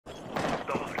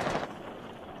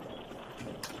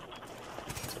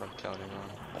counting on.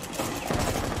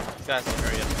 These guys can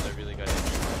hurry up because I really got itch.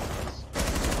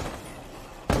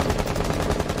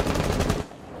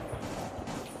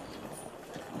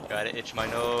 Gotta itch my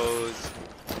nose.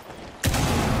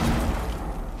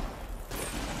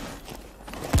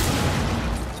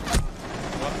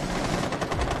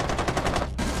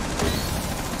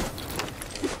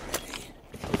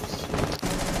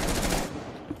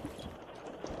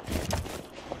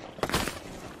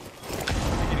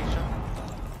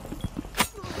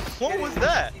 What was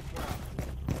that?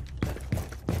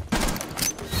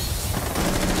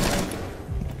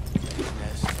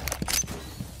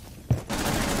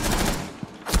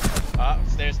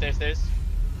 Stairs.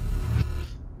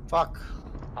 Fuck.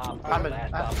 I'm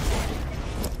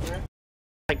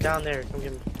like down there. Come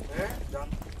get me. Where? Down.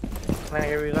 Can I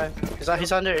get a revive?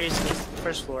 He's under. He's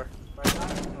first floor.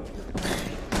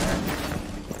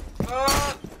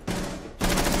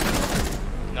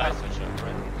 Nice switch up,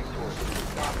 right?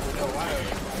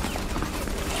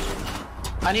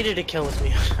 I needed a kill with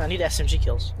me. I need SMG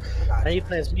kills. I need to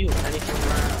play as mute. I need to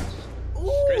run.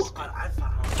 Ooh!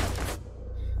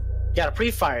 Got a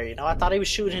pre-fire, you know. I thought he was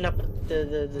shooting up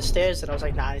the stairs, and I was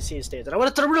like, nah, I didn't see the stairs. And I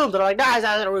went to the room, and I'm like, nah, he's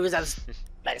out of the room, he's out of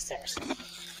the stairs.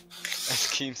 That's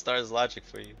Keemstar's logic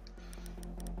for you.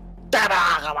 Come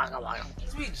on.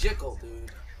 Let's be Jekyll,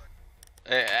 dude.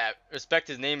 Respect,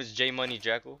 his name is J Money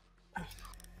Jackal.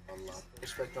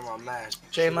 Respect on my mask.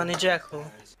 J Money Jackal.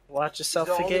 Watch yourself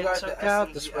forget took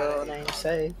out this world ain't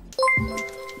safe.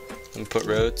 And put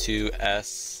road to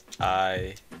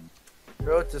S-I.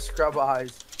 Road to Scrub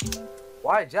Eyes.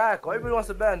 Why Jackal? Everybody wants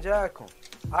to ban Jackal.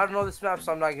 I don't know this map,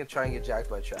 so I'm not gonna try and get jacked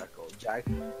by Jackal. Jack.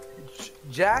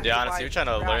 Yeah, honestly, you're trying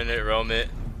to learn it, roam it.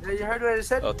 Yeah, you heard what I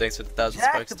said? Oh, thanks for the 1,000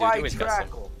 spikes, dude. You always got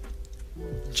some.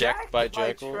 Jacked by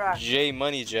Jackal. J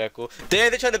Money Jackal.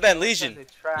 Damn, they're trying to ban Legion.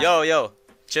 Yo,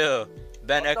 chill.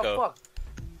 Ban Echo.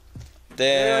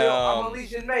 Damn. Yo, I'm a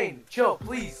Legion main. Chill,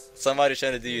 please. Somebody's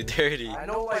trying to do you dirty. I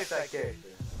don't like that character.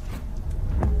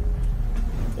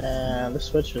 Damn, the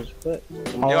switch was quick.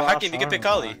 Yo, Hakim, you can pick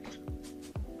Kali.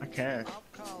 I can't.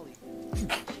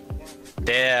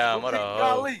 Damn, what a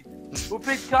hoe. Who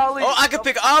picked Kali? Oh, I can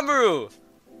pick Amaru.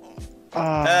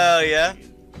 Hell yeah.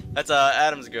 That's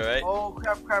Adam's girl, right? Oh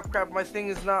crap! My thing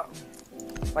is not.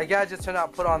 My gadgets are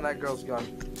not put on that girl's gun.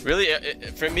 Really?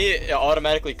 For me, it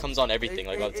automatically comes on everything,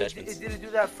 like all attachments. It didn't do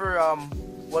that for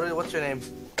what's your name?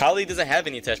 Kali doesn't have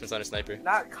any attachments on a sniper.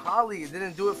 Not Kali. It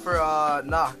didn't do it for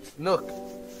Nook.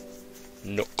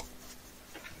 Nook.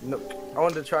 I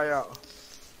wanted to try out.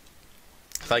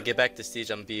 If I get back to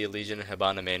Siege, I'm gonna be a Legion and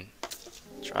Hibana main.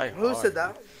 Try hard. Who said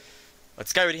that?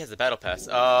 This guy already has the battle pass.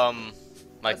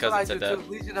 My cousin said that.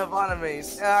 Legion Havana main.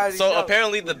 So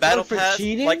apparently the battle pass,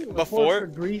 like before.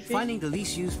 Finding the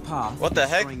least used path. What the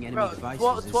heck? Enemy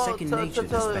devices is second nature to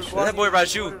specialists. That boy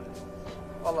Raju.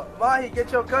 Mahi,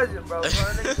 get your cousin, bro.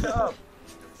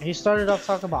 He started off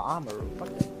talking about Amaru.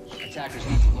 Attackers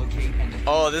need to locate and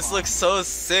Oh, this looks so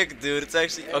sick, dude. It's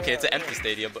actually okay. It's an empty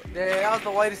stadium, but yeah, that was the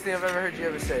whitest thing I've ever heard you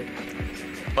ever say.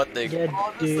 But they.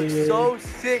 Oh, this looks so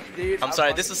sick, dude. I'm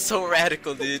sorry. This is so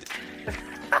radical, dude.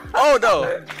 Oh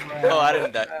no! Oh, I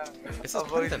didn't die. This is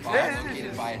pretty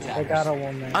located by attackers. I got a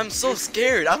woman. I'm so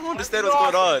scared. I don't understand what's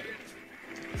going on.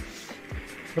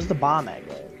 Where's the bomb at,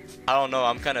 guys? I don't know.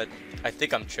 I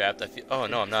think I'm trapped. Oh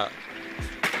no, I'm not.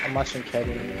 I'm watching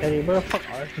Keddy. Keddy, where the fuck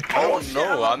are you? Oh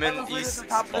no, I'm in East At the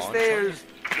top of the spawn. stairs.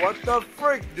 What the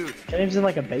frick, dude? Keddy's in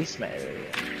like a basement area.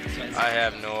 I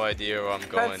have no idea where I'm 10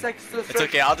 going. seconds to the It's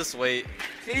okay. I'll just wait.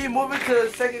 See, moving to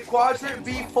the second quadrant,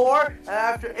 B4, and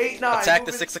after 8-9. Attack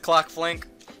the 6 o'clock flank.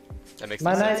 That makes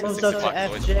My sense. knight moves up to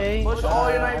FJ. Push all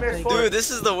your nightmares forward. Dude,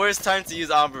 this is the worst time to use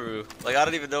Amaru. Like, I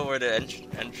don't even know where the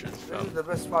entrance This is from. the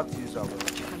best spot to use Alvaro.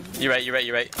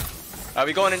 You're right. Are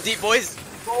we going in deep, boys?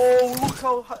 Oh, look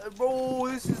how high, bro,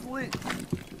 this is lit.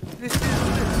 This is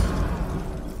lit.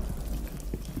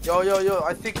 Yo,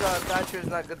 I think Thatcher is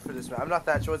not good for this, man. I'm not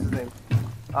Thatcher, what's his name?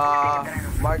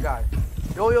 My guy.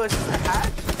 Yo, is this a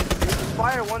hatch? Is this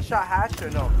fire one-shot hatch or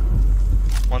no?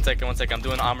 One second. I'm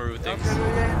doing Amaru things.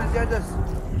 Yeah, this.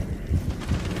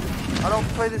 I don't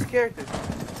play this character.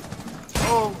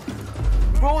 Oh.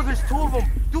 Bro, there's 2 of them.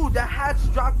 Dude, that hatch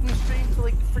dropped me straight into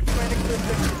like freaking right next to the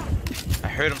objective. I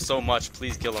heard him so much.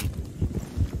 Please kill him.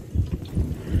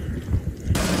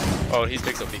 Oh, he's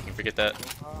pixel peeking. Forget that.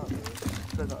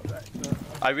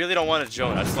 I really don't want to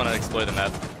join. I just want to explore the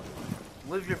map.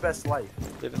 Live your best life.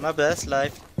 Living my best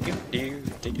life.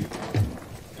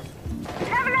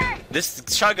 This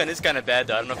shotgun is kind of bad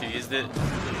though. I don't know if you used it.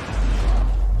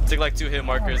 Took like 2 hit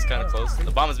markers, kind of close. The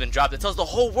bomb has been dropped. It tells the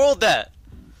whole world that.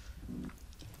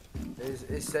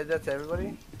 It said that to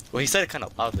everybody? Well, he said it kind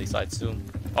of loudly, so I'd assume.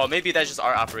 Oh, maybe that's just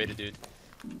our operator, dude.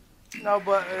 No,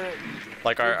 but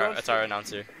like it's our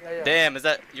announcer. Yeah. Damn, is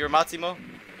that your Matsimo?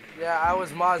 Yeah, I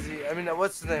was Mozzie. I mean,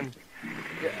 what's his name?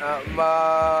 Yeah,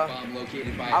 Bomb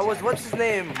located by I was, what's his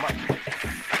name?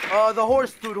 The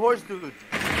horse dude. Horse dude.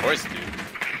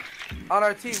 On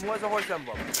our team, what's the horse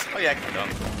emblem? Oh yeah, I can dumb.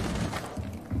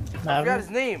 I forgot his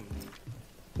name.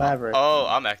 Maverick. Oh,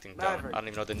 I'm acting dumb. Maverick. I don't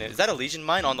even know the name. Is that a Legion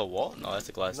mine on the wall? No, that's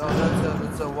a glass. No,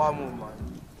 that's a Wamu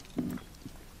mine.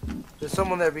 There's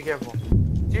someone there, be careful.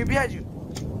 Dude, behind you.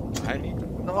 Behind me?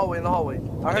 In the hallway.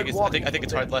 I think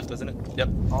it's hard left, isn't it? Yep.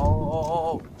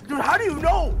 Oh. Dude, how do you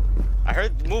know? I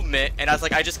heard movement, and I was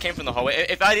like, I just came from the hallway.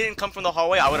 If I didn't come from the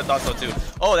hallway, I would have thought so too.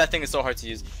 Oh, that thing is so hard to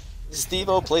use.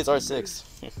 Steve-O plays R6.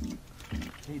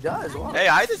 He does, wow. Hey,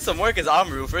 I did some work as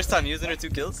Amru. First time using her 2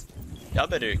 kills. Y'all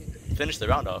better finish the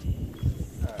round off.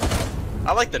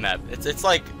 I like the map. It's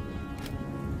like,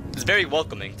 it's very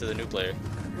welcoming to the new player.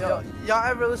 Yo, y'all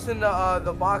ever listen to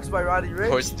The Box by Roddy Ricch?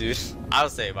 Of course, dude. I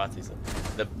would say Batisa.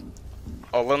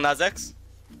 Lil Nas X?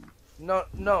 No.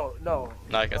 No,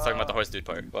 I was talking about the horse dude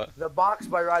part. What? The Box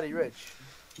by Roddy Ricch.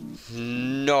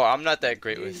 No, I'm not that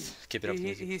great with keeping up with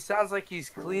music. He sounds like he's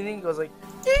cleaning, goes like...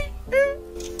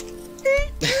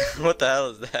 What the hell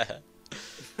is that?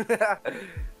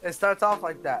 It starts off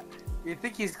like that. You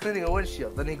think he's cleaning a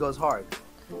windshield, then he goes hard.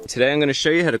 Today I'm going to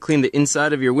show you how to clean the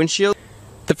inside of your windshield.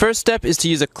 The first step is to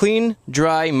use a clean,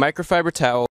 dry microfiber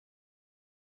towel.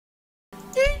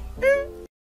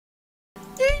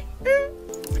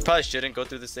 We probably shouldn't go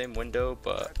through the same window,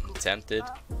 but I'm tempted.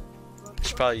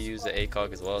 Should probably use the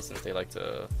ACOG as well, since they like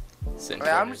to sit in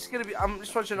I'm just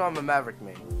want you to know I'm a Maverick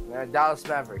main. Dallas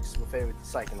Mavericks, my favorite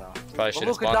psycho now. Probably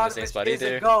shouldn't spawn in the same spot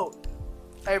either.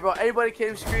 Hey bro, anybody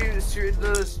came screaming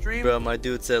the stream? Bro, my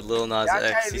dude said Lil Nas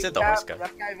X. He said the horse guy. Y'all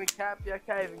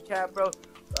can't even cap, bro.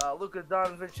 Luka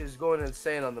Doncic is going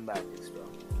insane on the Mavericks, bro.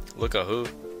 Luka who?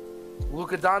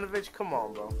 Luka Doncic, come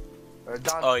on, bro.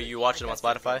 Oh, you watching him on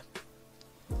Spotify?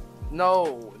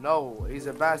 No, he's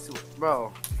a basketball,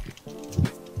 bro.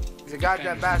 He's a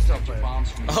goddamn basketball player.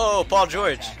 Oh, Paul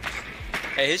George.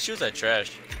 Hey, his shoes are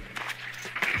trash.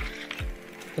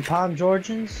 The Palm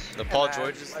Georgians? The Paul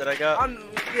Georges that I got?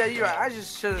 Yeah, you're right. I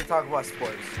just shouldn't talk about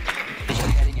sports.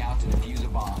 Heading out to defuse a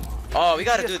bomb. Oh, we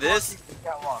gotta do this.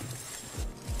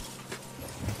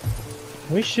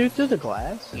 Can we shoot through the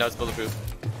glass? No, it's bulletproof.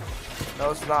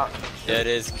 No, it's not. Yeah, it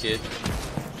is, kid.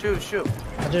 Shoot.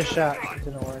 I just shot. It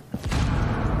didn't work.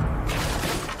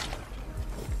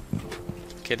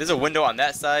 Okay, there's a window on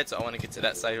that side, so I want to get to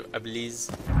that side, I believe.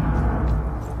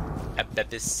 At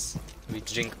Beppis. We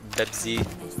drink Bepsi. I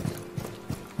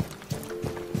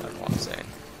don't know what I'm saying.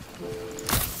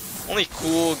 Only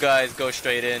cool guys go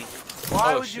straight in.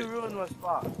 Why would you ruin my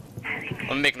spot?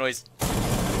 Let me make noise.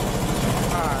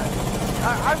 Alright.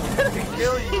 I'm gonna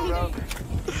kill you, bro.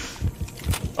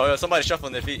 Oh, yo, somebody's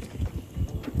shuffling their feet.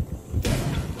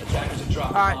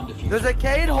 Alright, there's a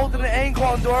Cade holding an angle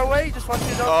on doorway. Just want you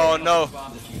to know. Oh, no.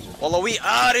 Well, are we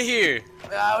out of here?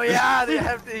 Yeah, we out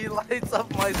of here. He lights up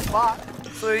my spot.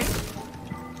 Sweet.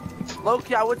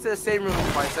 Loki, I went to the same room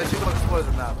twice. I should go explore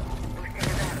the map.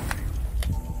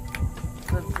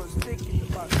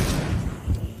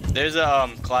 There's a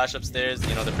clash upstairs.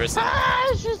 You know the person.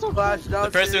 The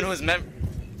person who's meant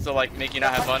to like make you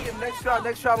not have fun.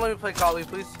 Next round, let me play Kali,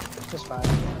 please. That's fine.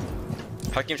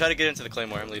 Hakeem, try to get into the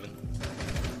claymore. I'm leaving.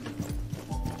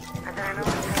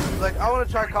 Like, I want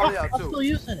to try Kali out I'm too. still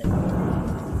using it.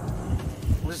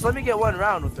 Just let me get one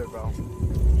round with her, bro.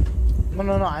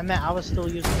 No, I meant I was still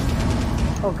using it.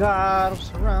 Oh god, I'm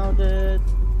surrounded.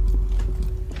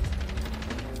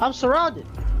 I'm surrounded.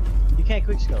 You can't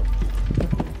quickscope.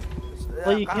 Yeah,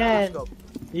 Well, you can.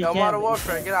 Yo, Modern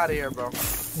Warfare, get out of here, bro.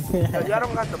 Yo, y'all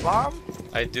don't got the bomb?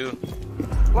 I do.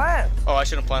 Plant! Oh, I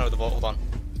shouldn't plan with the vault. Hold on.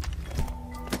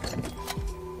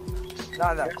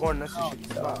 Not in that corner. That's what you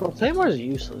should Bro, Claymore is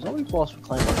useless. Nobody falls for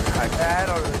Claymore. That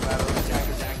don't really matter.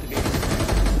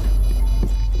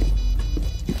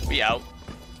 We out.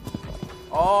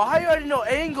 Oh, how you already know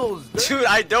angles, dude? Dude,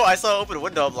 I know. I saw open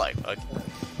window. I'm like, okay.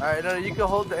 Alright, no, you can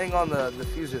hold the angle on the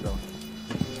diffuser, though.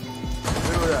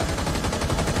 Do that.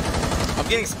 I'm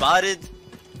getting spotted.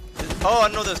 Oh, I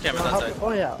know there's cameras outside.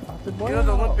 Oh yeah. You know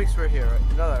the Olympics were here, right?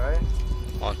 You know that, right?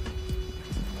 Come on.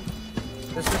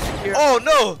 This is secure. Oh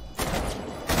no!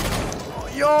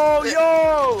 Yo!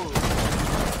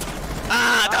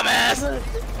 Ah, dumbass!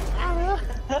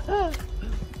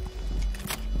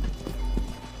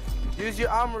 Use your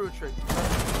Amaru trick.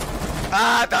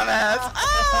 Ah, dumbass!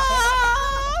 Ah!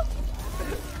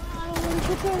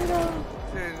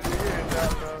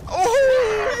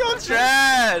 Oh, you're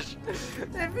trash! gosh.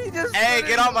 If he just Hey,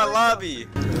 get on my lobby.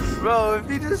 Bro, if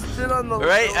he just stood on the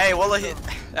Right? Hey, wallah,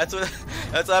 that's what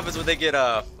happens when they get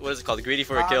what is it called? Greedy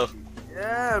for a kill.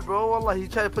 Yeah, bro, wallah, he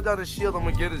tried to put down his shield. I'm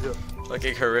gonna get it.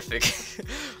 Fucking horrific.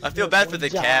 I feel bad for the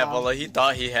cab. Wallah, he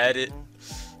thought he had it.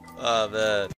 Oh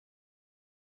man.